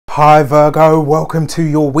Hi Virgo, welcome to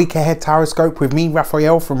your week ahead taroscope with me,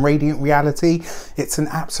 Raphael from Reydiant Reality. It's an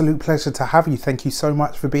absolute pleasure to have you. Thank you so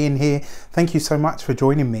much for being here. Thank you so much for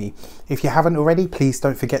joining me. If you haven't already, please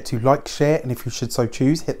don't forget to like, share, and if you should so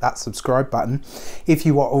choose, hit that subscribe button. If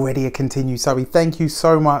you are already a continued subby, thank you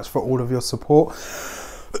so much for all of your support.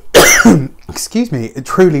 Excuse me, it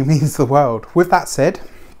truly means the world. With that said,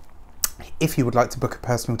 if you would like to book a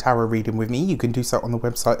personal tarot reading with me, you can do so on the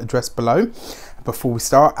website addressed below. Before we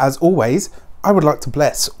start, as always, I would like to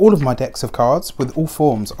bless all of my decks of cards with all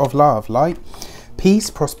forms of love, light, peace,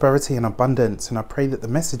 prosperity and abundance. And I pray that the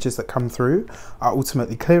messages that come through are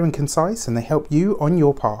ultimately clear and concise and they help you on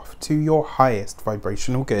your path to your highest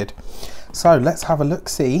vibrational good. So let's have a look,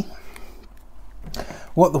 see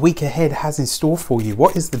what the week ahead has in store for you.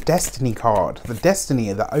 What is the destiny card? The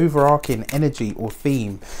destiny, the overarching energy or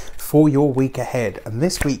theme for your week ahead. And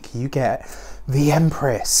this week you get the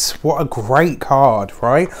Empress. What a great card,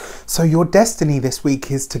 right? So your destiny this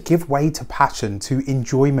week is to give way to passion, to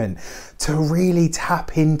enjoyment, to really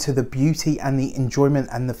tap into the beauty and the enjoyment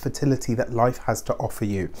and the fertility that life has to offer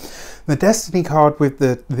you. The destiny card with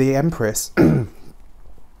the Empress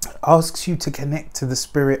asks you to connect to the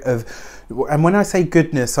spirit of, and when I say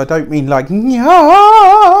goodness, I don't mean like, you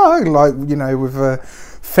know, with a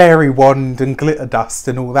fairy wand and glitter dust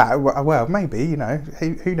and all that. Well, maybe, you know,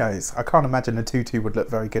 who knows? I can't imagine a tutu would look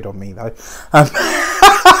very good on me though.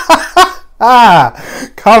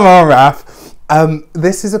 Come on, Raph.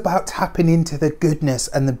 This is about tapping into the goodness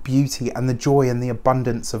and the beauty and the joy and the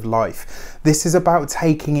abundance of life. This is about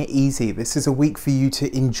taking it easy. This is a week for you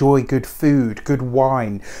to enjoy good food, good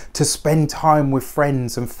wine, to spend time with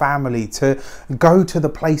friends and family, to go to the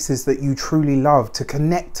places that you truly love, to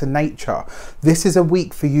connect to nature. This is a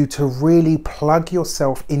week for you to really plug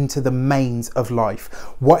yourself into the mains of life,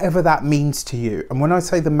 whatever that means to you. And when I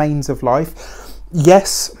say the mains of life,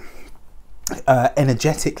 yes,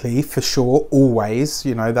 energetically for sure, always,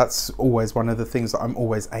 you know, that's always one of the things that I'm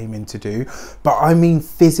always aiming to do, but I mean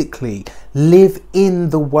physically, live in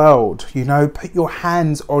the world, you know, put your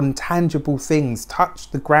hands on tangible things,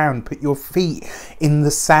 touch the ground, put your feet in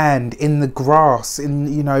the sand, in the grass,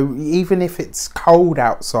 in, you know, even if it's cold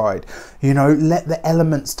outside, you know, let the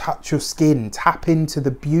elements touch your skin, tap into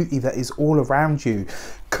the beauty that is all around you.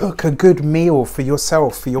 Cook a good meal for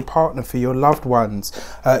yourself, for your partner, for your loved ones.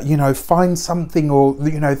 You know, find something, or,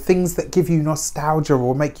 you know, things that give you nostalgia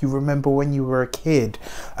or make you remember when you were a kid.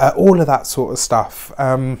 All of that sort of stuff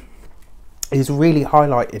is really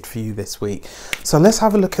highlighted for you this week. So let's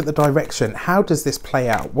have a look at the direction. How does this play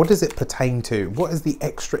out? What does it pertain to? What is the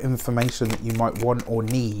extra information that you might want or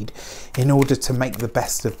need in order to make the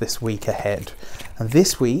best of this week ahead? And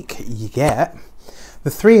this week you get the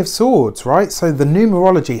Three of Swords, right? So the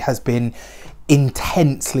numerology has been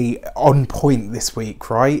intensely on point this week,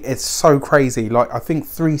 right? It's so crazy. Like, I think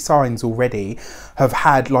 3 signs already have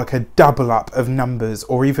had like a double up of numbers,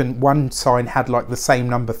 or even one sign had like the same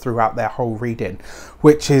number throughout their whole reading,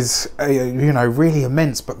 which is you know, really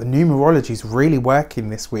immense. But the numerology is really working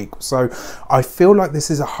this week, so I feel like this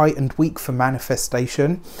is a heightened week for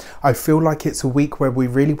manifestation. I feel like it's a week where we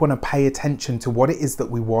really want to pay attention to what it is that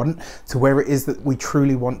we want, to where it is that we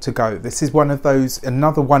truly want to go. This is one of those,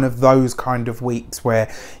 another one of those kind of weeks where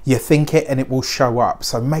you think it and it will show up.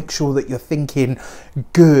 So make sure that you're thinking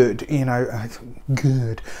good, you know,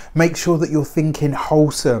 good. Make sure that you're thinking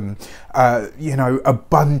wholesome, you know,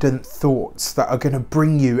 abundant thoughts that are going to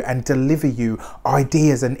bring you and deliver you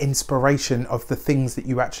ideas and inspiration of the things that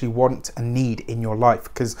you actually want and need in your life.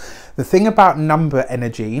 Because the thing about number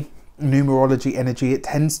energy, numerology energy, it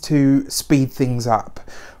tends to speed things up,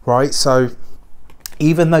 right? So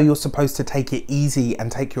even though you're supposed to take it easy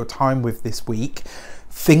and take your time with this week,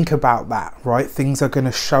 think about that, right? Things are going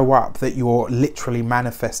to show up that you're literally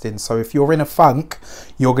manifesting. So if you're in a funk,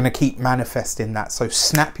 you're going to keep manifesting that. So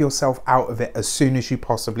snap yourself out of it as soon as you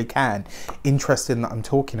possibly can. Interesting that I'm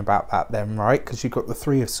talking about that then, right? Because you've got the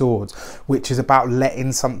Three of Swords, which is about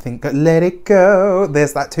letting something go. Let it go.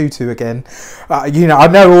 There's that tutu again. You know, I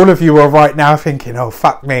know all of you are right now thinking, oh,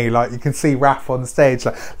 fuck me. Like, you can see Raph on stage,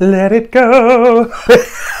 like, let it go.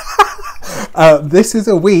 This is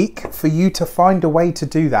a week for you to find a way to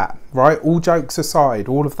do that, right? All jokes aside,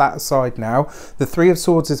 all of that aside now, the Three of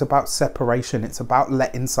Swords is about separation. It's about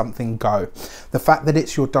letting something go. The fact that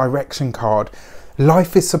it's your direction card,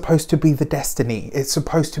 life is supposed to be the destiny. It's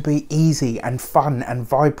supposed to be easy and fun and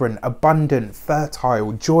vibrant, abundant,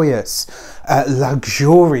 fertile, joyous,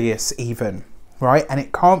 luxurious even, right? And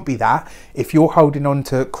it can't be that if you're holding on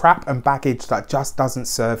to crap and baggage that just doesn't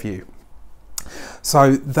serve you.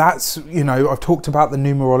 So that's, you know, I've talked about the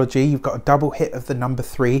numerology. You've got a double hit of the number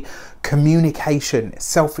 3, communication,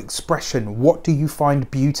 self-expression. What do you find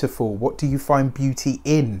beautiful? What do you find beauty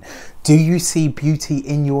in? Do you see beauty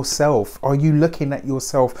in yourself? Are you looking at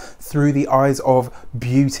yourself through the eyes of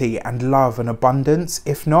beauty and love and abundance?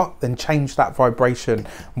 If not, then change that vibration.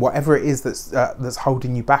 Whatever it is that's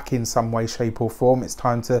holding you back in some way, shape or form, it's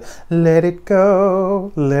time to let it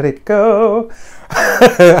go, let it go.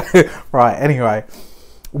 Right, anyway,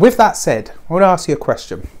 with that said, I want to ask you a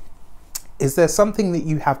question. Is there something that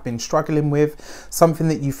you have been struggling with, something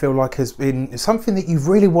that you feel like has been something that you've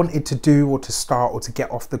really wanted to do or to start or to get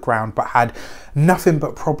off the ground, but had nothing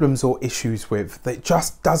but problems or issues with, that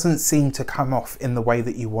just doesn't seem to come off in the way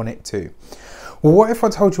that you want it to? Well, what if I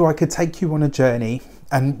told you I could take you on a journey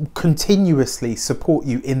and continuously support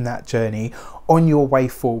you in that journey on your way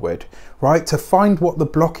forward, right? To find what the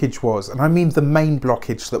blockage was, and I mean the main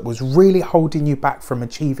blockage that was really holding you back from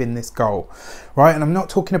achieving this goal, right? And I'm not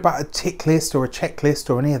talking about a tick list or a checklist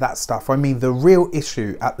or any of that stuff. I mean the real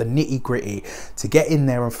issue at the nitty gritty, to get in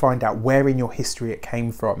there and find out where in your history it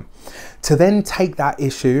came from, to then take that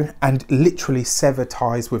issue and literally sever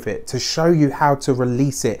ties with it, to show you how to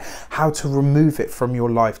release it, how to remove it from your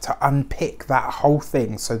life, to unpick that whole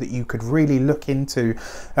thing so that you could really look into,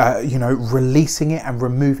 you know, releasing it and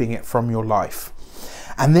removing it from your life.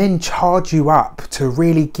 And then charge you up to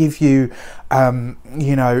really give you,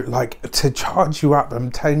 you know, like to charge you up,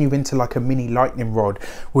 I'm telling you, into like a mini lightning rod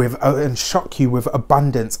with, and shock you with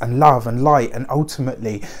abundance and love and light and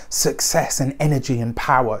ultimately success and energy and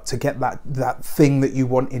power to get that thing that you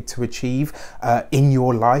wanted to achieve in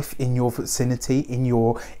your life, in your vicinity, in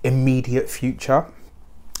your immediate future.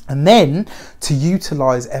 And then to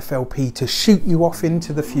utilize FLP to shoot you off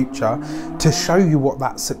into the future, to show you what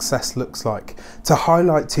that success looks like, to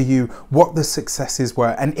highlight to you what the successes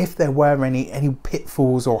were, and if there were any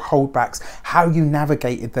pitfalls or holdbacks, how you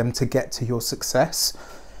navigated them to get to your success.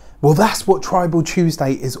 Well, that's what Tribal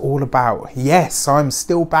Tuesday is all about. Yes, I'm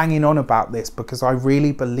still banging on about this because I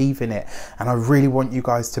really believe in it and I really want you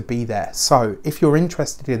guys to be there. So if you're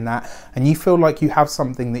interested in that and you feel like you have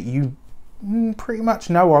something that you pretty much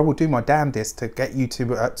know I will do my damnedest to get you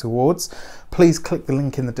to towards, please click the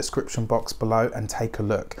link in the description box below and take a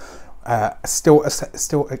look. Still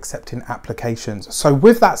accepting applications. So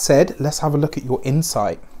with that said, let's have a look at your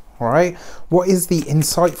insight. All right, what is the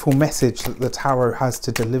insightful message that the tarot has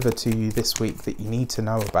to deliver to you this week that you need to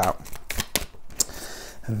know about?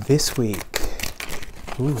 And this week,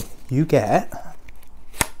 ooh, you get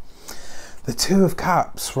the 2 of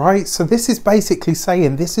Cups, right? So this is basically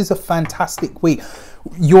saying this is a fantastic week.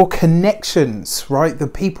 Your connections, right? The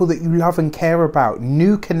people that you love and care about,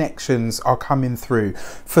 new connections are coming through.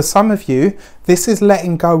 For some of you, this is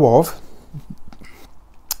letting go of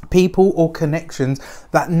people or connections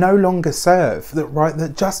that no longer serve,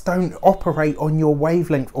 that just don't operate on your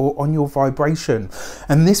wavelength or on your vibration.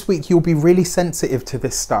 And this week you'll be really sensitive to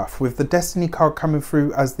this stuff. With the Destiny card coming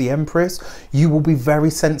through as the Empress, you will be very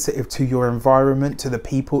sensitive to your environment, to the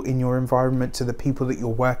people in your environment, to the people that you're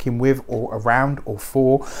working with or around or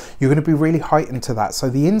for. You're going to be really heightened to that. So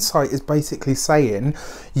the insight is basically saying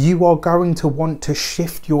you are going to want to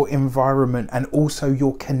shift your environment and also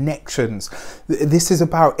your connections. This is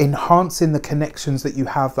about enhancing the connections that you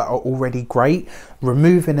have that are already great,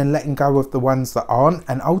 removing and letting go of the ones that aren't,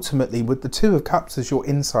 and ultimately with the 2 of Cups as your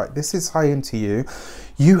insight, this is saying to you,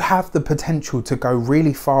 you have the potential to go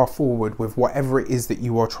really far forward with whatever it is that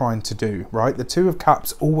you are trying to do, right? The 2 of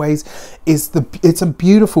Cups always is it's a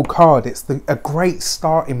beautiful card. It's a great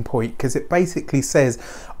starting point because it basically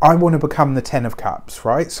says, I want to become the 10 of Cups,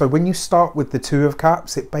 right? So when you start with the 2 of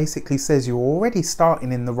Cups, it basically says you're already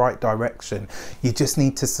starting in the right direction. You just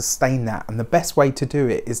need to sustain that. And the best way to do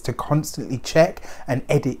it is to constantly check and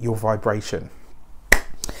edit your vibration.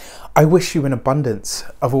 I wish you an abundance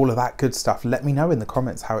of all of that good stuff. Let me know in the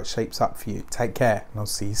comments how it shapes up for you. Take care and I'll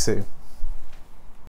see you soon.